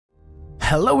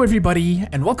Hello everybody,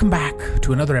 and welcome back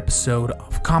to another episode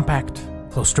of Compact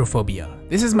Claustrophobia.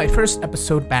 This is my first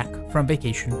episode back from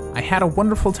vacation. I had a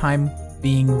wonderful time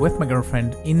being with my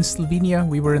girlfriend in Slovenia.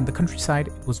 We were in the countryside.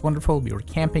 It was wonderful. We were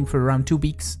camping for around 2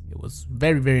 weeks. It was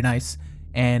very, very nice.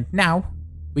 And now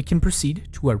we can proceed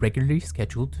to our regularly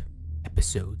scheduled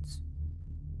episodes.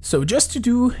 So just to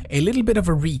do a little bit of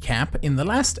a recap, in the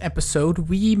last episode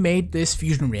we made this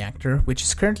fusion reactor, which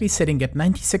is currently sitting at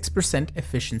 96%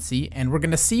 efficiency, and we're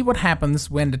gonna see what happens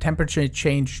when the temperature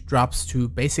change drops to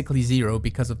basically 0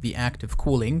 because of the active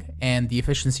cooling, and the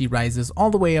efficiency rises all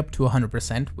the way up to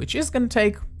 100%, which is gonna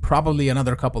take probably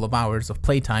another couple of hours of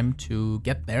playtime to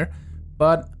get there.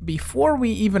 But before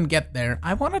we even get there,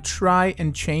 I wanna try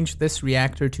and change this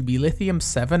reactor to be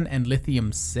lithium-7 and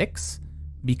lithium-6.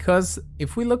 Because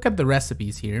if we look at the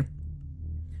recipes here,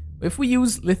 if we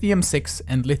use lithium-6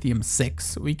 and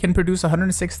lithium-6, we can produce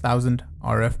 106,000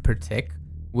 RF per tick,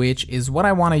 which is what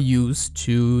I want to use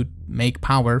to make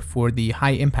power for the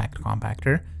high-impact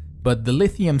compactor. But the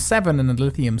lithium-7 and the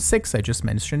lithium-6 I just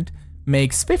mentioned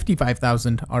makes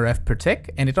 55,000 RF per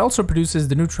tick, and it also produces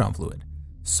the neutron fluid.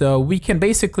 So we can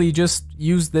basically just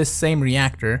use this same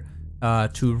reactor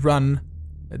to run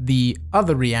the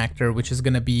other reactor, which is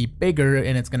going to be bigger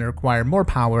and it's going to require more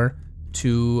power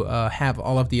to have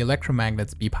all of the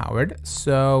electromagnets be powered.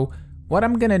 So what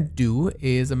I'm going to do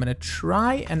is I'm going to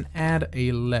try and add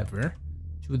a lever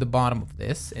to the bottom of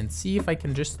this and see if I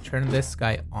can just turn this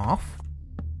guy off.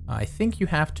 I think you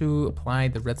have to apply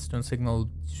the redstone signal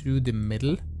to the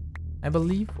middle, I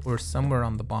believe, or somewhere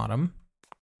on the bottom.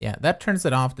 Yeah, that turns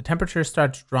it off. The temperature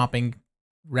starts dropping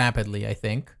rapidly, I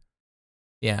think.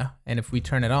 Yeah, and if we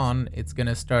turn it on, it's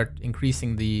gonna start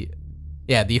increasing the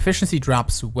efficiency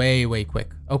drops way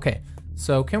quick. Okay,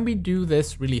 so can we do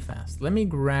this really fast? Let me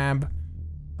grab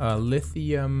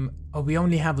lithium. Oh, we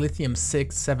only have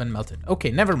lithium-6, 7 melted.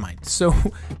 Okay, never mind. So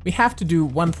we have to do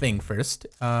one thing first.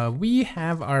 We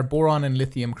have our boron and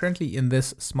lithium currently in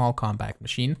this small compact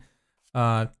machine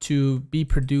to be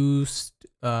produced,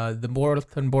 the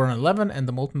molten boron 11 and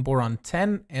the molten boron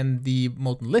 10 and the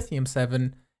molten lithium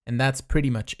 7. And that's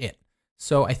pretty much it.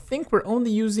 So I think we're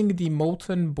only using the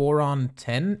molten boron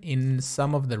 10 in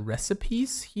some of the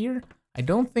recipes here. I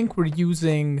don't think we're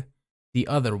using the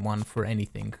other one for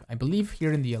anything. I believe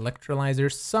here in the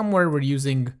electrolyzer, somewhere we're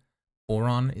using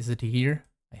boron. Is it here?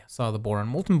 I saw the boron,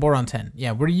 molten boron 10.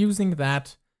 Yeah, we're using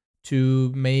that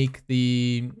to make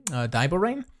the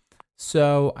diborane.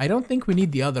 So I don't think we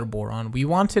need the other boron. We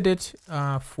wanted it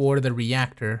for the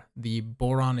reactor, the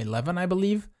boron 11, I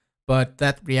believe. But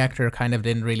that reactor kind of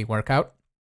didn't really work out.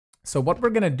 So what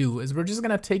we're gonna do is we're just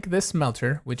gonna take this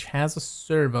melter, which has a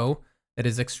servo that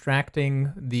is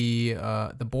extracting the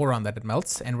boron that it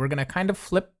melts, and we're gonna kind of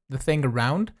flip the thing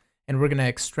around, and we're gonna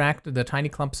extract the tiny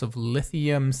clumps of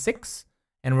lithium-6,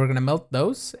 and we're gonna melt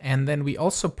those. And then we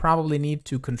also probably need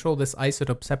to control this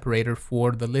isotope separator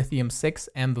for the lithium-6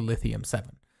 and the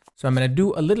lithium-7. So I'm gonna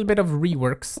do a little bit of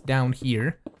reworks down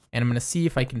here, and I'm gonna see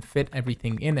if I can fit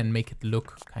everything in and make it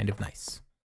look kind of nice.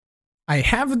 I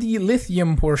have the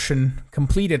lithium portion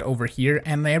completed over here,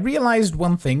 and I realized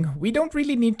one thing. We don't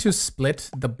really need to split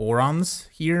the borons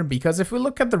here, because if we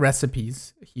look at the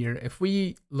recipes here, if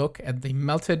we look at the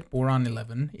melted boron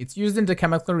 11, it's used in the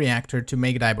chemical reactor to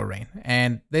make diborane,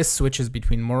 and this switches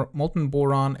between molten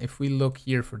boron. If we look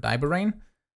here for diborane,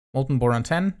 molten boron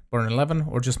 10, boron 11,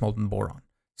 or just molten boron.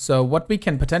 So what we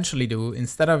can potentially do,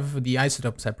 instead of the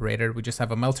isotope separator, we just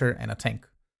have a melter and a tank.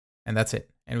 And that's it.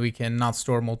 And we can not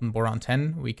store molten boron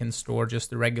 10. We can store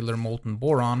just the regular molten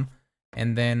boron.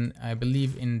 And then I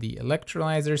believe in the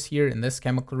electrolyzers here, in this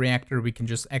chemical reactor, we can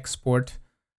just export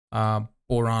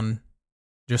boron,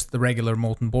 just the regular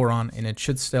molten boron. And it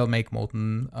should still make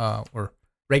molten or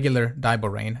regular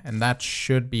diborane. And that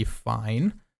should be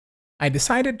fine. I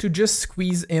decided to just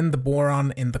squeeze in the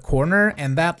boron in the corner,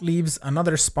 and that leaves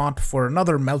another spot for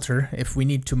another melter if we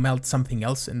need to melt something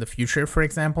else in the future, for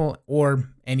example, or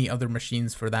any other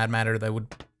machines for that matter that would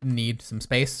need some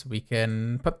space. We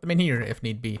can put them in here if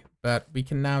need be, but we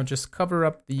can now just cover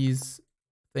up these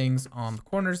things on the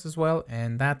corners as well,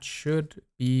 and that should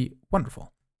be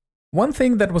wonderful. One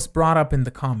thing that was brought up in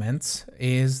the comments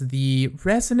is the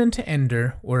resonant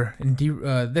ender, or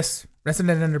this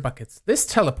resonant ender buckets. This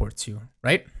teleports you,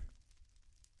 right?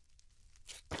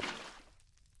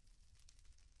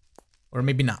 Or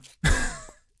maybe not.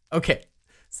 Okay,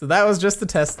 so that was just the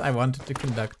test I wanted to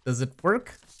conduct. Does it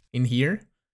work in here?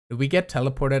 Do we get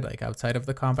teleported like outside of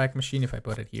the compact machine if I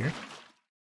put it here?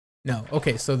 No.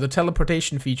 Okay, so the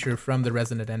teleportation feature from the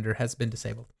resonant ender has been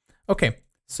disabled. Okay,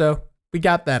 so we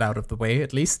got that out of the way,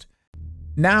 at least.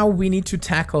 Now we need to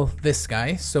tackle this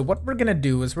guy. So what we're gonna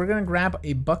do is we're gonna grab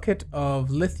a bucket of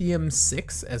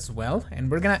lithium-6 as well, and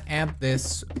we're gonna add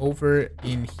this over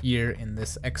in here in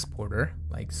this exporter,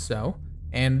 like so.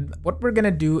 And what we're gonna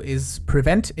do is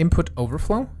prevent input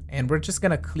overflow, and we're just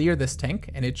gonna clear this tank,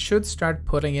 and it should start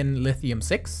putting in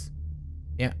lithium-6.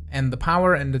 Yeah, and the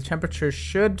power and the temperature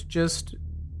should just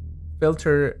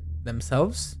filter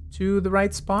themselves to the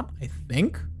right spot, I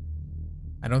think.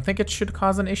 I don't think it should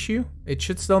cause an issue. It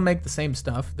should still make the same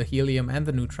stuff, the helium and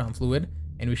the neutron fluid,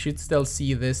 and we should still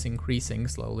see this increasing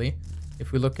slowly.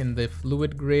 If we look in the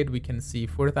fluid grid, we can see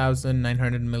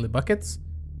 4,900 millibuckets,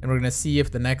 and we're gonna see if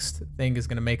the next thing is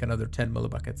gonna make another 10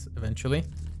 millibuckets eventually.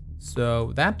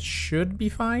 So that should be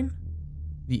fine.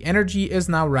 The energy is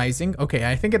now rising. Okay,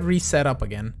 I think it reset up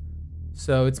again.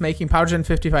 So it's making power gen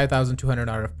 55,200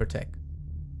 RF per tick.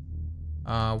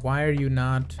 Why are you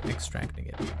not extracting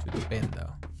it to the bin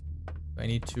though? I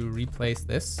need to replace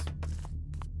this.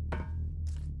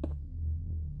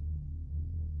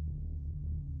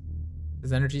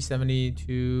 Is energy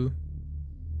 72?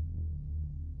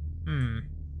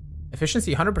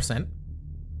 Efficiency 100%.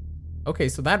 Okay,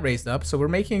 so that raised up. So we're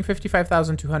making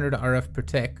 55,200 RF per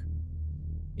tick.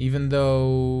 Even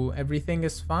though everything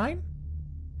is fine.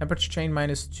 Temperature chain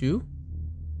 -2.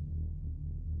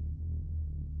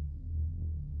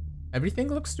 Everything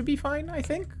looks to be fine, I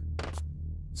think.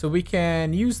 So we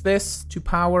can use this to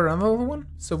power another one.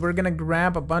 So we're gonna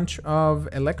grab a bunch of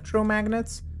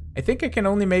electromagnets. I think I can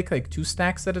only make like 2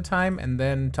 stacks at a time, and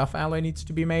then tough alloy needs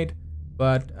to be made.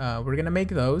 But we're gonna make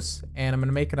those, and I'm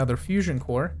gonna make another fusion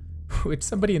core, which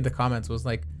somebody in the comments was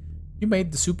like, you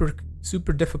made the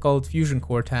super difficult fusion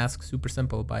core task super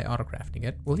simple by autocrafting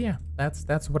it. Well, yeah,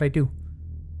 that's what I do.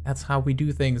 That's how we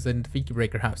do things in the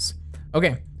Fikibreaker house.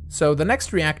 Okay. So the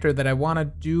next reactor that I want to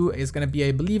do is going to be,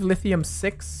 I believe,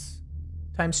 lithium-6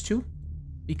 times 2,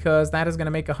 because that is going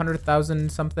to make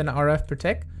 100,000 something RF per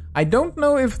tick. I don't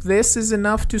know if this is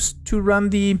enough to run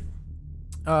the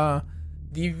high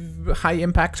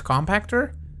impact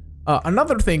compactor.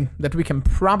 Another thing that we can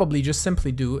probably just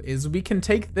simply do is we can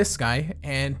take this guy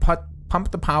and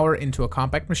pump the power into a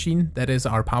compact machine that is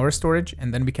our power storage,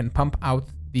 and then we can pump out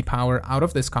the power out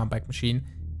of this compact machine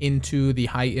into the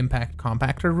high impact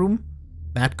compactor room.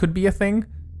 That could be a thing,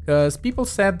 because people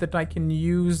said that I can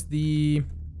use the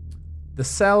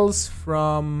cells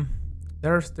from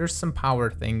there's some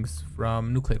power things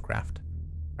from Nuclearcraft,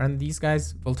 and these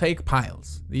guys will take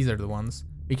piles. These are the ones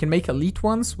we can make elite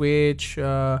ones, which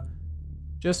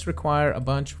just require a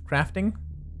bunch of crafting.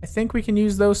 I think we can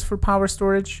use those for power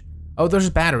storage. Oh, there's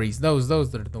batteries. Those are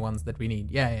the ones that we need.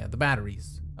 Yeah, the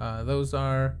batteries. Those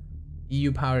are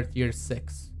EU power tier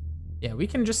 6. Yeah, we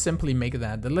can just simply make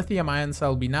that. The lithium ion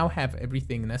cell, we now have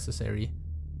everything necessary.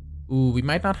 Ooh, we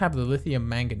might not have the lithium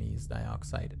manganese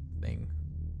dioxide thing.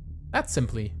 That's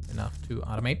simply enough to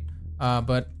automate.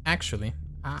 But actually,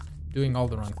 doing all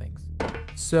the wrong things.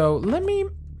 So let me,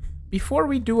 before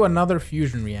we do another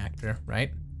fusion reactor,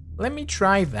 right? Let me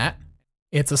try that.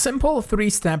 It's a simple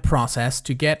 3-step process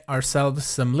to get ourselves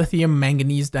some lithium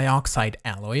manganese dioxide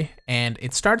alloy, and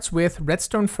it starts with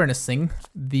redstone furnacing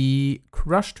the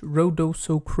crushed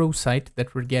rhodochrosite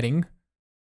that we're getting.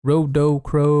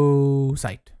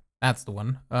 Rhodochrosite, that's the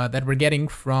one that we're getting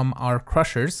from our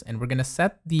crushers, and we're gonna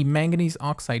set the manganese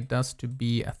oxide dust to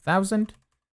be 1,000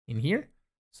 in here.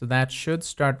 So that should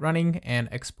start running and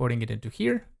exporting it into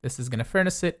here. This is going to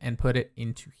furnace it and put it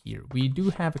into here. We do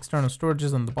have external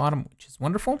storages on the bottom, which is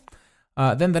wonderful.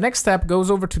 Then the next step goes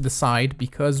over to the side,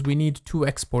 because we need 2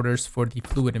 exporters for the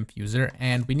fluid infuser,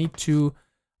 and we need to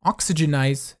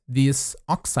oxygenize this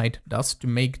oxide dust to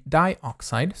make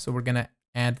dioxide. So we're going to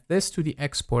add this to the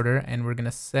exporter, and we're going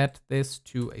to set this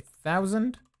to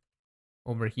 1,000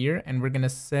 over here, and we're going to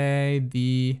say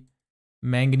the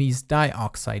manganese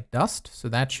dioxide dust. So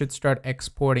that should start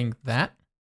exporting that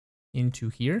into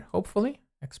here, hopefully.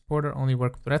 Exporter only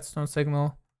work with redstone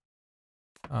signal.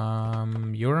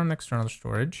 You're on external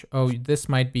storage. Oh, this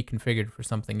might be configured for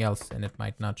something else, and it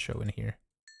might not show in here.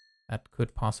 That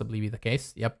could possibly be the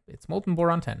case. Yep, it's molten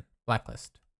boron 10,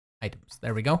 blacklist items.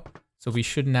 There we go. So we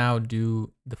should now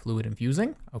do the fluid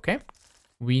infusing. Okay.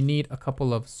 We need a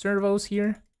couple of servos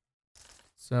here.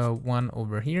 So one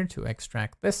over here to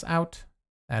extract this out.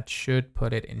 That should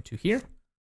put it into here.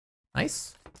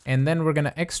 Nice. And then we're going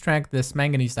to extract this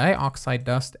manganese dioxide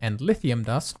dust and lithium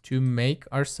dust to make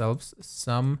ourselves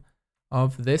some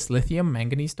of this lithium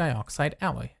manganese dioxide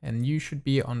alloy. And you should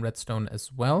be on redstone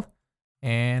as well.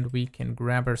 And we can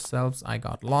grab ourselves, I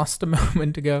got lost a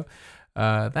moment ago,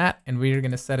 that, and we're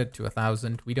going to set it to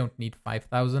 1,000. We don't need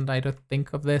 5,000, I don't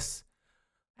think, of this.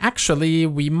 Actually,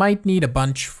 we might need a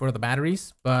bunch for the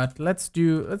batteries, but let's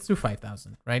do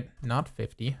 5,000, right? Not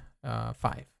 50,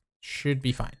 5 should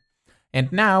be fine.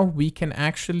 And now we can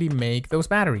actually make those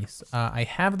batteries. I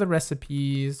have the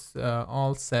recipes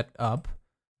all set up,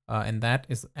 and that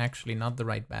is actually not the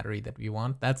right battery that we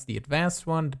want. That's the advanced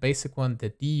one, the basic one, the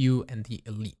DU, and the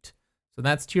elite. So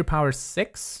that's tier power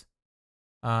 6.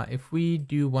 If we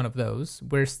do one of those,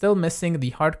 we're still missing the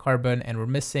hard carbon, and we're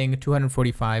missing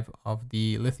 245 of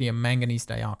the lithium manganese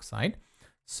dioxide.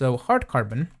 So hard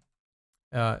carbon,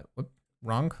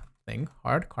 wrong thing,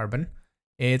 hard carbon.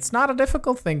 It's not a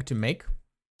difficult thing to make,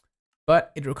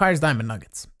 but it requires diamond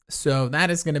nuggets. So that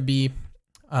is going to be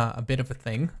a bit of a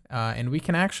thing, and we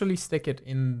can actually stick it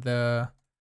in the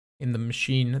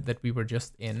machine that we were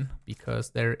just in,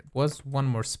 because there was one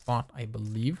more spot, I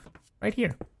believe, right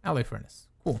here, alloy furnace.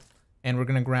 Cool. And we're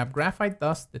going to grab graphite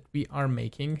dust that we are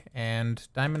making and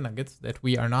diamond nuggets that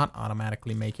we are not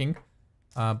automatically making.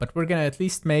 But we're going to at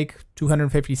least make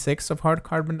 256 of hard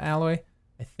carbon alloy.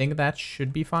 I think that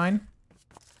should be fine.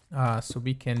 So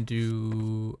we can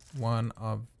do one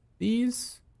of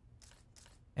these.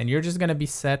 And you're just going to be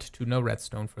set to no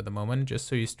redstone for the moment, just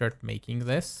so you start making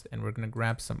this. And we're going to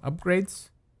grab some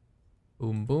upgrades.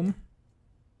 Boom, boom.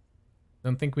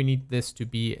 Don't think we need this to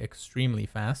be extremely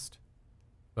fast,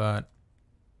 but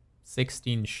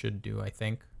 16 should do, I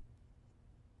think.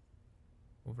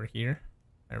 Over here.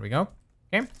 There we go.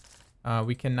 Okay.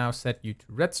 We can now set you to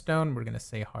redstone. We're going to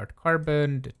say hard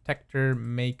carbon, detector,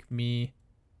 make me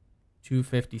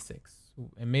 256.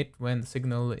 Emit when the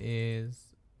signal is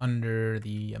under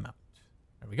the amount.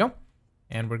 There we go.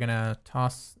 And we're going to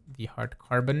toss the hard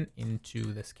carbon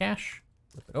into this cache.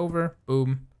 Flip it over.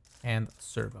 Boom. And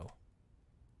servo.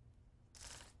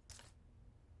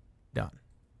 Done.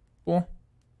 Cool.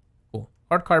 Cool.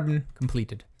 Hard carbon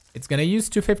completed. It's going to use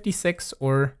 256,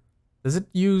 or does it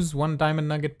use 1 diamond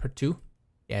nugget per 2?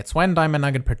 Yeah, it's 1 diamond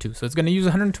nugget per 2. So it's going to use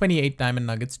 128 diamond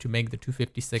nuggets to make the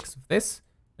 256 of this.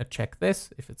 Let's check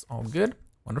this if it's all good.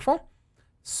 Wonderful.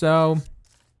 So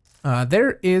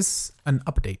there is an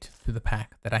update to the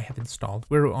pack that I have installed.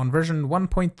 We're on version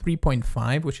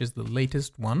 1.3.5, which is the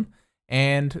latest one.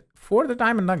 And for the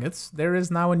diamond nuggets, there is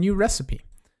now a new recipe.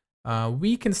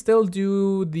 We can still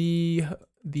do the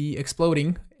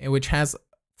exploding, which has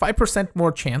 5%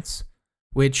 more chance,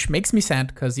 which makes me sad,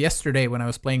 because yesterday when I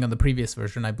was playing on the previous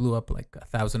version, I blew up like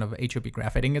 1,000 of HOP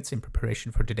graphite ingots in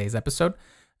preparation for today's episode,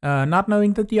 not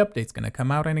knowing that the update's going to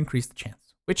come out and increase the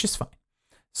chance, which is fine.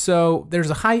 So there's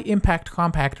a high impact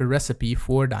compactor recipe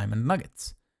for diamond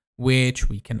nuggets, which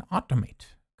we can automate,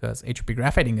 because HOP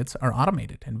graphite ingots are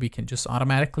automated, and we can just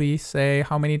automatically say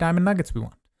how many diamond nuggets we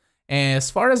want. As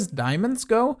far as diamonds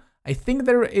go, I think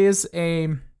there's a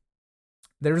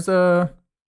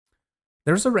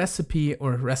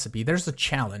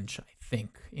challenge, I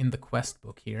think, in the quest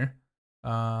book here.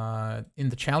 In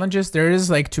the challenges, there is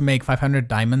like to make 500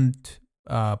 diamond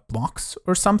blocks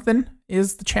or something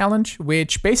is the challenge,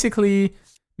 which basically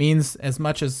means as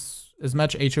much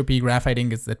HOP graphite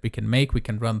ingots that we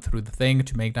can run through the thing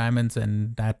to make diamonds,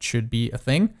 and that should be a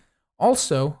thing.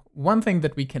 Also, one thing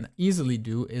that we can easily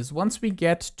do is once we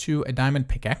get to a diamond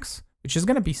pickaxe, which is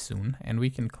going to be soon, and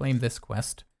we can claim this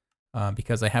quest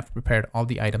because I have prepared all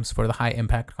the items for the high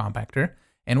impact compactor.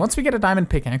 And once we get a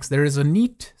diamond pickaxe, there is a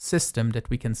neat system that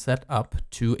we can set up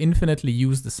to infinitely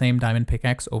use the same diamond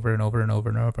pickaxe over and over and over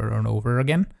and over and over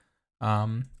again,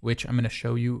 which I'm going to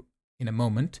show you in a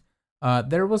moment.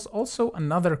 There was also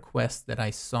another quest that I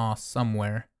saw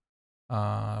somewhere,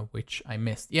 which I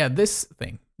missed. Yeah, this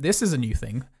thing. This is a new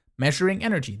thing. Measuring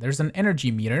energy. There's an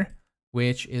energy meter,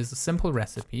 which is a simple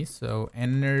recipe. So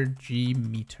energy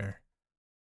meter.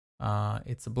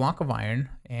 It's a block of iron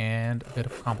and a bit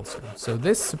of cobblestone. So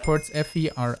this supports FE,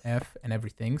 RF, and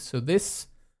everything. So this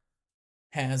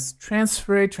has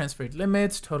transfer rate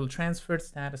limits, total transferred,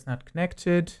 status not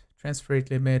connected, transfer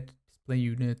rate limit, display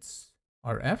units,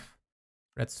 RF,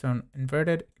 redstone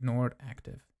inverted, ignored,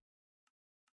 active.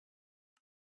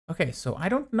 Okay, so I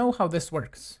don't know how this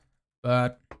works,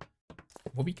 but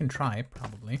what we can try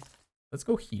probably. Let's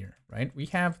go here, right? We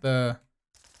have the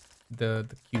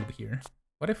cube here.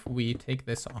 What if we take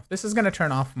this off? This is going to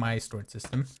turn off my storage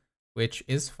system, which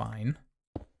is fine.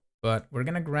 But we're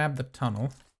going to grab the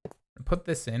tunnel and put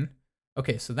this in.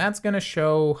 Okay, so that's going to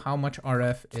show how much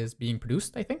RF is being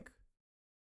produced, I think.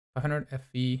 500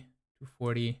 FE,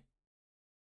 240.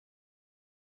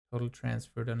 Total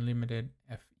transferred unlimited,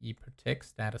 FE per tick,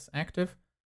 status active.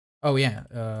 Oh yeah,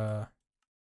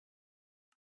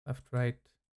 left, right,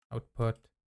 output.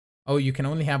 Oh, you can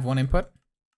only have one input?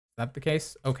 Is that the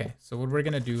case? Okay, so what we're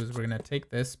gonna do is we're gonna take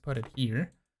this, put it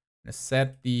here. gonna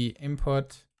set the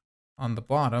input on the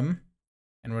bottom,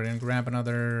 and we're gonna grab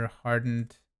another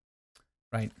hardened.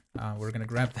 Right, we're gonna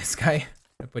grab this guy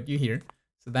and put you here.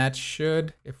 So that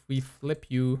should, if we flip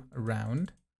you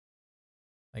around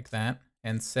like that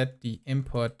and set the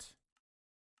input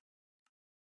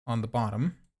on the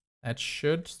bottom, that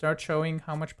should start showing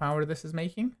how much power this is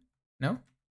making. No?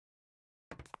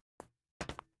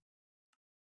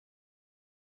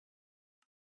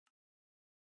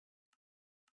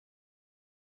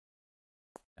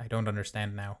 I don't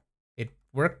understand now. It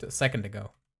worked a second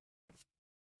ago.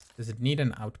 Does it need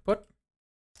an output?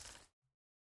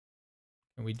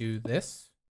 Can we do this?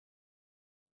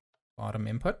 Bottom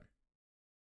input.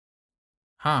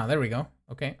 There we go.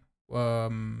 Okay.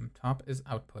 Top is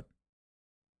output.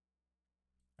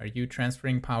 Are you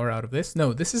transferring power out of this?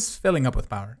 No, this is filling up with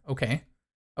power. Okay.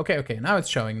 Okay. Now it's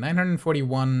showing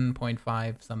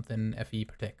 941.5 something FE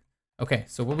per tick. Okay,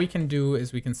 so what we can do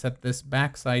is we can set this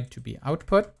backside to be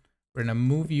output. We're gonna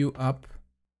move you up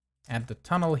at the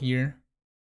tunnel here.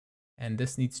 And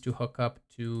this needs to hook up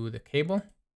to the cable.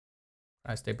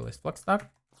 Stabilize flux duct.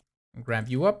 Grab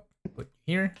you up, put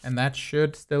you here, and that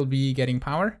should still be getting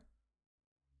power.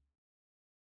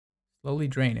 Slowly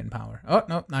drain in power. Oh,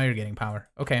 no, now you're getting power.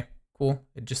 Okay, cool.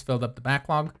 It just filled up the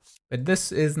backlog. But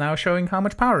this is now showing how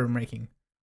much power we're making.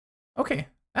 Okay,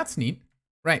 that's neat.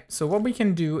 Right, so what we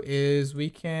can do is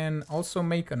we can also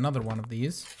make another one of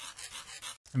these.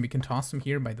 And we can toss them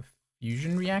here by the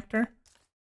fusion reactor.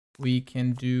 We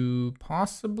can do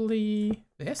possibly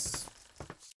this.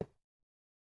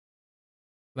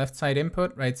 Left side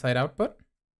input, right side output.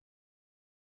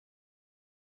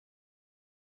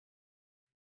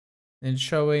 And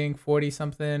showing 40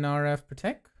 something RF per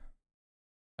tick.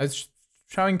 It's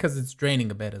showing because it's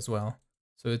draining a bit as well.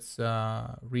 So it's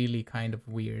really kind of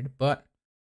weird, but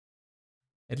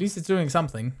at least it's doing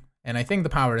something. And I think the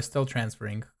power is still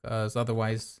transferring, because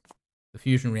otherwise the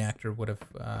fusion reactor would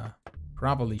have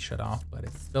probably shut off, but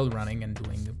it's still running and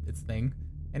doing its thing,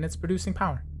 and it's producing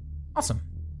power. Awesome.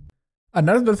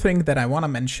 Another thing that I want to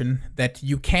mention that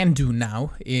you can do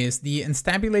now is the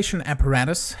instabulation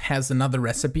apparatus has another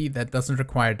recipe that doesn't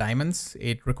require diamonds.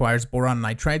 It requires boron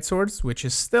nitride swords, which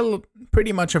is still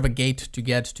pretty much of a gate to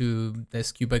get to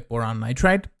this cubic boron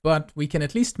nitride, but we can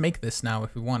at least make this now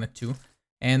if we wanted to.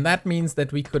 And that means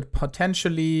that we could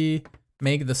potentially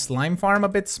make the slime farm a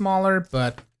bit smaller,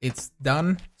 but it's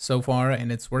done so far and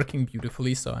it's working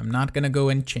beautifully, so I'm not gonna go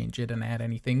and change it and add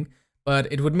anything.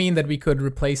 But it would mean that we could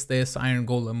replace this iron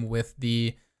golem with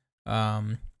the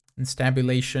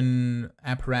instabulation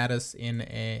apparatus in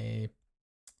a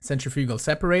centrifugal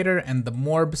separator, and the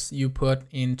morbs you put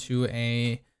into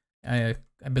a, I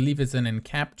believe it's an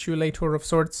encapsulator of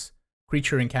sorts,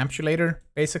 creature encapsulator.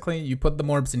 Basically, you put the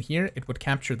morbs in here, it would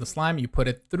capture the slime, you put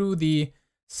it through the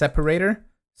separator.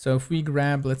 So if we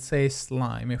grab, let's say,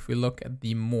 slime, if we look at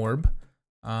the morb,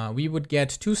 we would get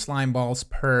 2 slime balls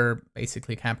per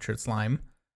basically captured slime.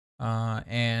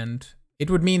 And it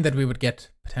would mean that we would get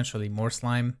potentially more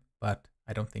slime, but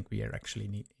I don't think we are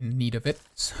actually in need of it,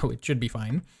 so it should be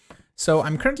fine. So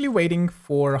I'm currently waiting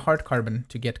for hard carbon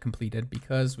to get completed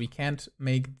because we can't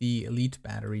make the elite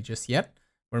battery just yet.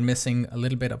 We're missing a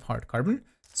little bit of hard carbon.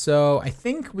 So I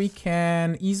think we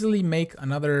can easily make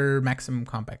another maximum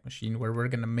compact machine where we're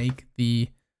gonna make the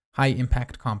high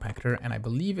impact compactor, and I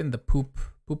believe in the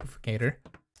poopificator,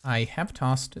 I have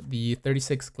tossed the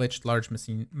 36 glitched large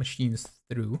machines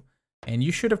through, and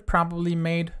you should have probably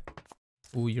made...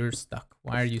 Ooh, you're stuck.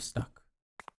 Why are you stuck?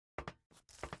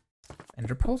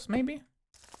 Ender pearls, maybe?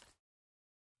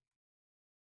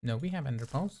 No, we have ender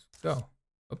pearls. Go.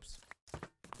 Oops.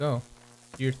 Go.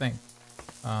 Do your thing.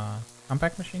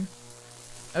 Compact machine?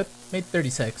 It made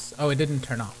 36. Oh, it didn't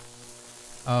turn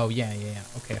off. Oh, yeah.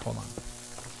 Okay, hold on.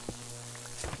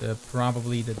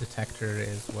 Probably the detector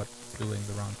is what's doing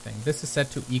the wrong thing. This is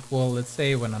set to equal, let's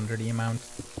say, when under the amount.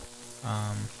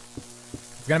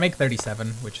 It's gonna make 37,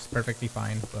 which is perfectly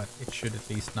fine, but it should at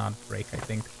least not break, I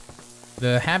think.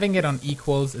 Having it on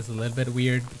equals is a little bit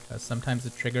weird because sometimes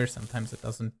it triggers, sometimes it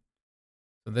doesn't.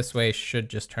 So this way it should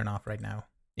just turn off right now.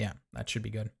 Yeah, that should be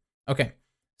good. Okay,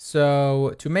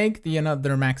 so to make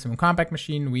another maximum compact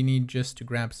machine, we need just to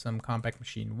grab some compact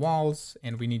machine walls,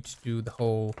 and we need to do the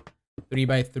whole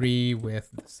 3x3 with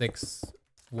 6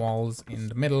 walls in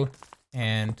the middle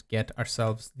and get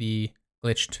ourselves the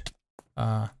glitched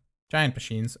giant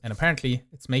machines. And apparently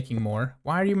it's making more.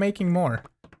 Why are you making more?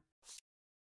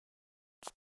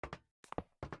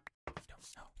 I don't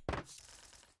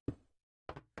know.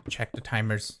 Check the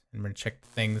timers and we're gonna check the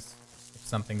things if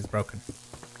something is broken.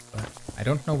 But I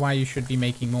don't know why you should be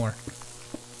making more.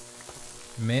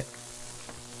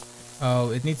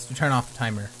 Oh, it needs to turn off the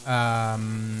timer.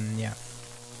 Yeah.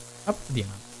 Up the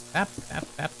amount.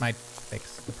 That might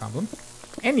fix the problem.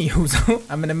 Anywho, so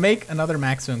I'm gonna make another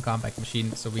maximum compact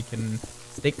machine so we can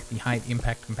stick the high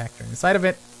impact compactor inside of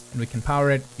it, and we can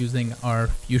power it using our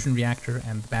fusion reactor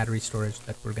and the battery storage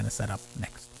that we're gonna set up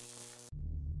next.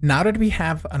 Now that we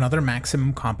have another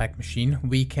maximum compact machine,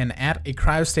 we can add a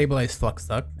cryo-stabilized flux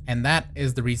duct, and that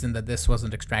is the reason that this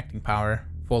wasn't extracting power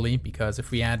fully, because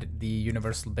if we add the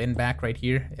universal bin back right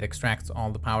here, it extracts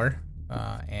all the power,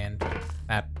 and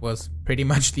that was pretty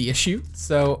much the issue.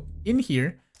 So in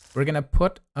here, we're gonna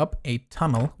put up a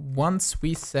tunnel once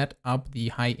we set up the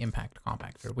high impact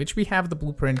compactor, which we have the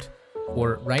blueprint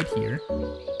for right here.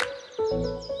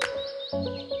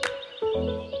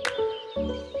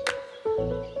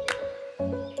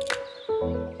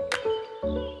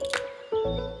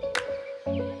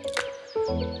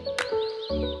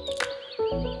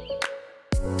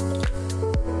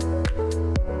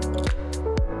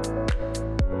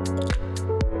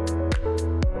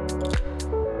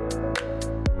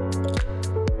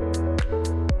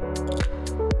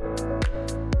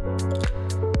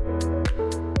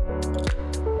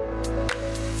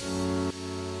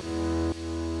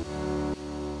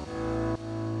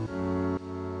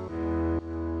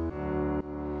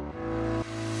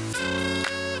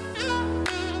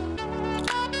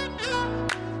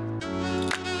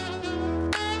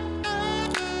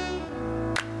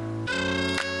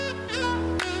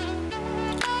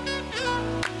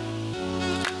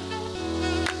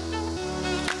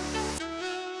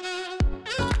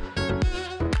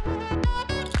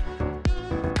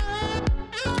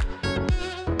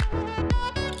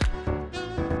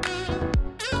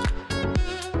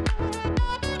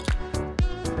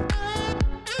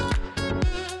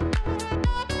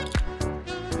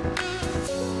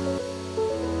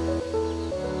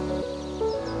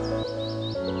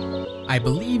 I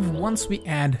believe once we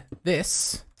add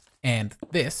this and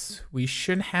this, we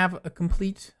should have a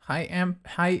complete high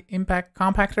impact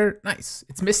compactor. Nice.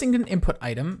 It's missing an input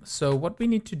item. So what we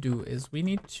need to do is we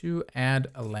need to add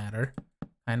a ladder,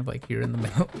 kind of like here in the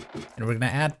middle. And we're going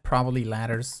to add probably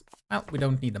ladders. Well, we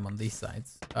don't need them on these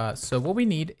sides. So what we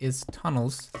need is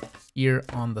tunnels here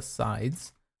on the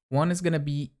sides. One is going to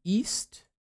be east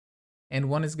and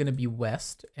one is going to be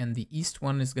west. And the east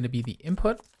one is going to be the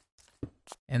input.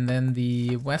 And then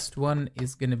the west one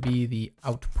is going to be the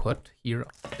output here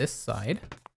on this side.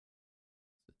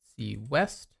 Let's see,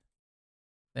 west.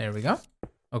 There we go.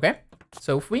 Okay.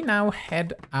 So if we now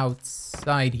head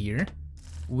outside here,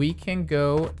 we can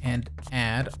go and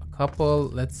add a couple,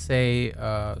 let's say,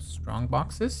 strong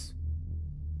boxes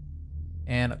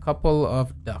and a couple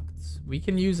of ducts. We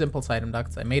can use impulse item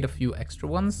ducts. I made a few extra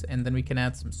ones, and then we can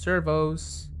add some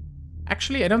servos.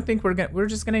 Actually, I don't think we're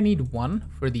just gonna need one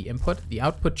for the input. The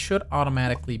output should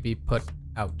automatically be put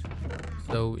out,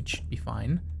 so it should be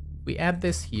fine. We add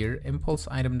this here, impulse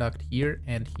item duct here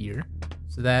and here.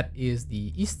 So that is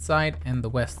the east side and the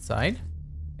west side.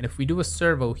 And if we do a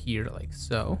servo here like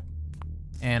so,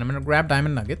 and I'm gonna grab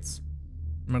diamond nuggets.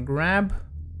 I'm gonna grab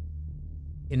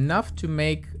enough to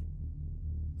make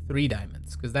 3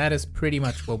 diamonds, because that is pretty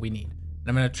much what we need. And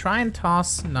I'm gonna try and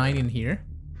toss 9 in here.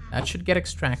 That should get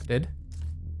extracted.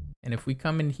 And if we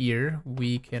come in here,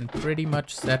 we can pretty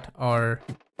much set our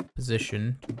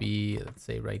position to be, let's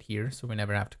say, right here. So we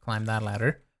never have to climb that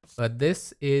ladder. But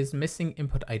this is missing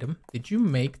input item. Did you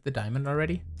make the diamond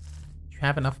already? Do you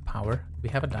have enough power? We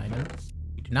have a diamond.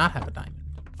 We do not have a diamond.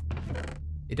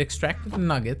 It extracted the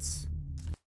nuggets.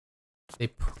 They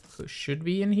should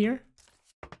be in here.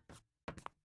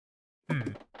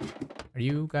 Are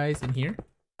you guys in here?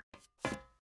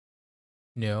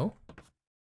 No.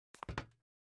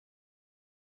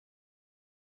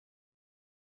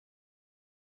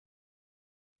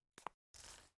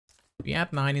 We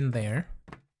add 9 in there.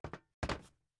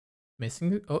 Missing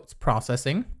the, oh, it's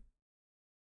processing.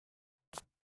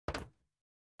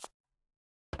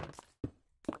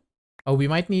 Oh, we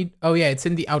might need, oh yeah, it's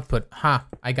in the output. Ha,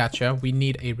 I gotcha. We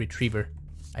need a retriever.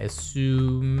 I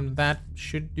assume that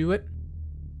should do it.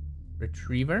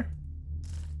 Retriever.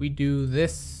 We do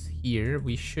this here.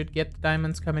 We should get the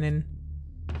diamonds coming in,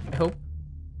 I hope.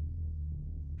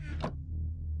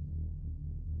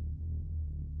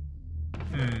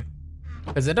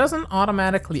 Because it doesn't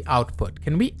automatically output.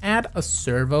 Can we add a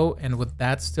servo, and would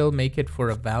that still make it for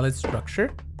a valid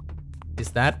structure?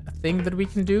 Is that a thing that we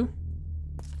can do?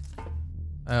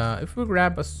 If we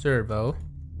grab a servo,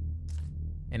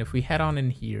 and if we head on in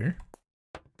here,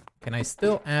 can I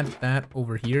still add that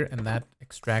over here, and that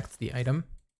extracts the item?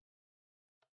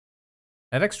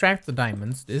 That extracts the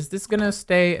diamonds. Is this gonna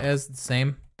stay as the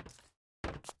same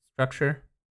structure?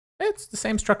 It's the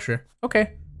same structure.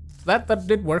 Okay. That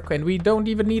did work, and we don't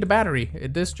even need a battery.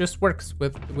 This just works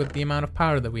with the amount of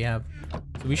power that we have.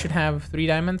 So we should have 3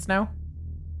 diamonds now.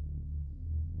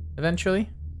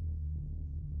 Eventually.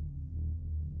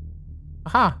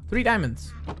 Aha! 3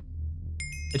 diamonds.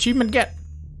 Achievement get.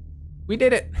 We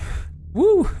did it.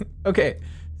 Woo! Okay.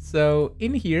 So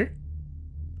in here,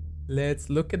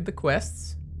 let's look at the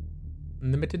quests.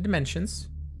 Limited dimensions.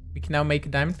 We can now make a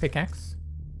diamond pickaxe.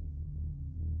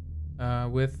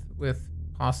 With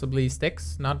possibly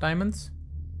sticks, not diamonds.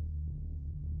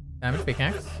 Diamond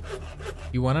pickaxe.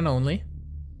 You one and only.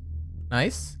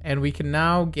 Nice. And we can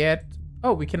now get...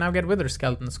 Oh, we can now get wither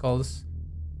skeleton skulls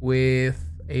with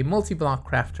a multi-block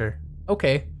crafter.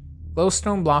 Okay.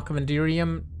 Glowstone, block of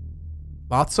enderium,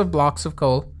 lots of blocks of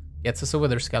coal. Gets us a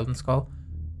wither skeleton skull.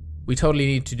 We totally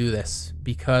need to do this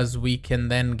because we can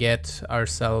then get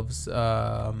ourselves...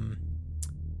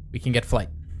 we can get flight.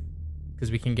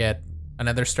 Because we can get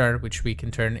another star, which we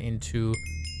can turn into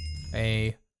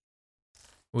a...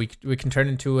 We can turn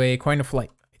into a coin of flight,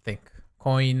 I think.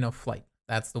 Coin of flight.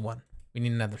 That's the one. We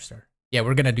need another star. Yeah,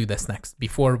 we're gonna do this next,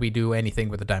 before we do anything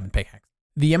with the diamond pickaxe.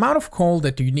 The amount of coal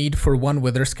that you need for one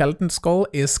wither skeleton skull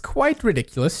is quite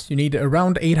ridiculous. You need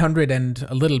around 800 and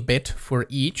a little bit for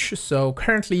each. So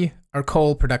currently our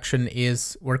coal production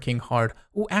is working hard.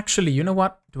 Oh, actually, you know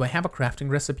what? Do I have a crafting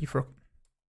recipe for...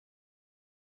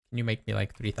 Can you make me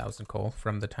like 3,000 coal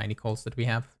from the tiny coals that we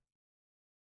have?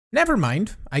 Never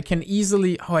mind. I can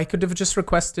easily... Oh, I could have just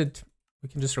requested... We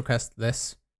can just request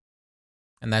this.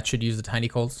 And that should use the tiny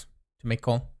coals to make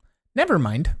coal. Never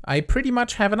mind. I pretty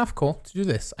much have enough coal to do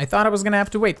this. I thought I was going to have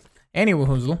to wait. Anyway,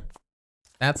 Hoozle.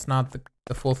 That's not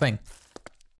the full thing.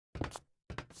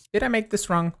 Did I make this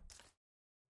wrong?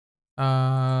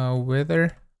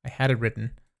 Wither... I had it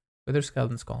written. Wither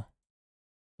skeleton skull.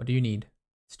 What do you need?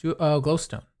 It's to...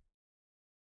 glowstone.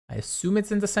 I assume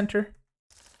it's in the center.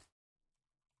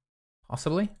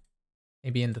 Possibly.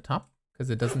 Maybe in the top, because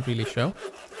it doesn't really show.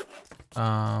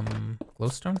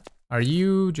 Glowstone. Are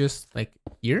you just like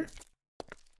here?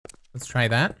 Let's try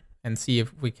that and see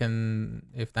if we can,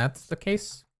 if that's the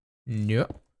case. No.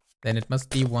 Then it must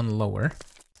be one lower.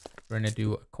 We're gonna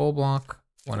do a coal block,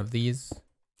 one of these,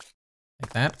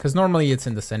 like that, because normally it's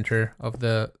in the center of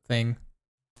the thing.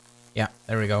 Yeah,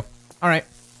 there we go. All right.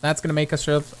 That's going to make us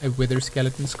a wither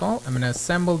skeleton skull. I'm going to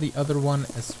assemble the other one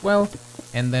as well,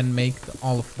 and then make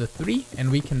all of the 3,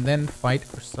 and we can then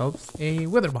fight ourselves a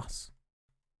wither boss.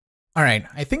 All right,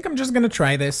 I think I'm just going to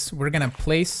try this. We're going to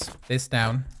place this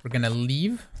down. We're going to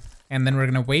leave, and then we're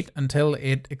going to wait until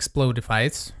it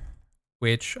explodifies,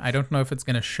 which I don't know if it's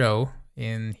going to show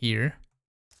in here,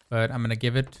 but I'm going to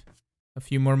give it a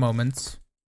few more moments.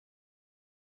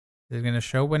 Is it going to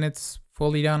show when it's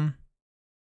fully done?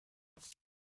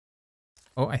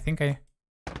 Oh, I think I...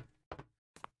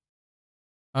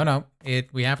 Oh no,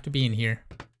 we have to be in here,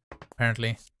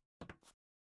 apparently.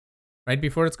 Right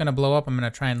before it's gonna blow up, I'm gonna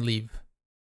try and leave.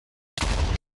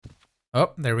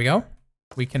 Oh, there we go.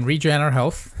 We can regen our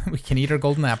health. We can eat our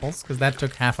golden apples, because that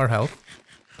took half our health.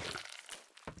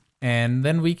 And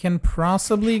then we can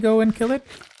possibly go and kill it.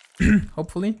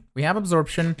 Hopefully. We have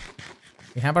absorption.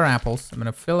 We have our apples. I'm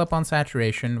gonna fill up on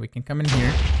saturation. We can come in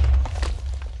here.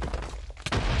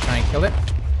 Try and kill it.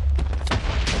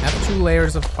 I have 2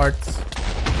 layers of hearts.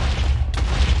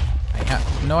 I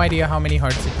have no idea how many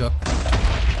hearts it took.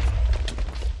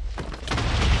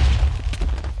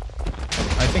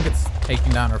 I think it's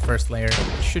taking down our first layer.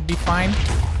 It should be fine.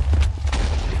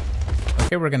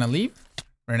 Okay, we're gonna leave.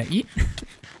 We're gonna eat.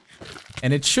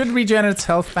 And it should regen its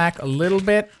health back a little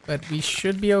bit, but we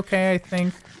should be okay, I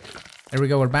think. There we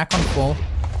go, we're back on full.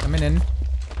 Coming in.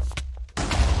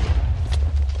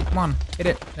 Come on, hit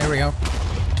it. There we go.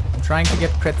 I'm trying to get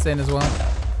crits in as well.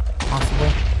 Possible.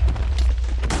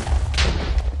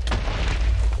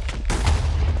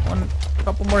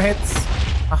 Couple more hits.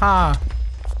 Haha.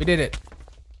 We did it.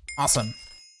 Awesome.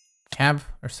 Have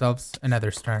ourselves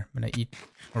another star. I'm gonna eat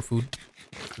more food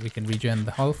so we can regen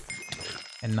the health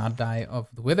and not die of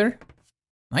the wither.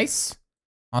 Nice.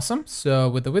 Awesome. So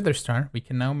with the wither star, we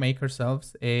can now make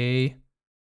ourselves a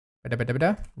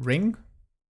ring.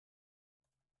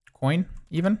 Coin,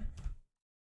 even,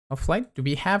 of flight. Do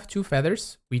we have 2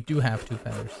 feathers? We do have 2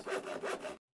 feathers.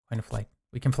 Coin of flight.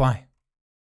 We can fly.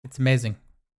 It's amazing.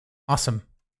 Awesome.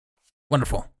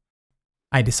 Wonderful.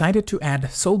 I decided to add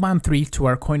Soulbound 3 to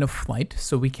our coin of flight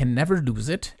so we can never lose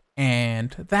it, and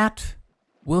that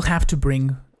will have to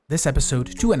bring this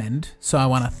episode to an end, so I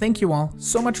want to thank you all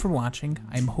so much for watching.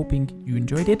 I'm hoping you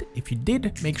enjoyed it. If you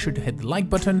did, make sure to hit the like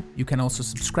button. You can also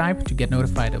subscribe to get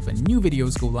notified of when new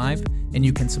videos go live, and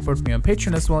you can support me on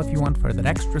Patreon as well if you want for that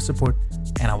extra support,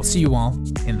 and I will see you all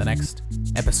in the next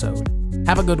episode.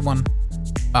 Have a good one.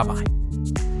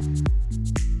 Bye-bye.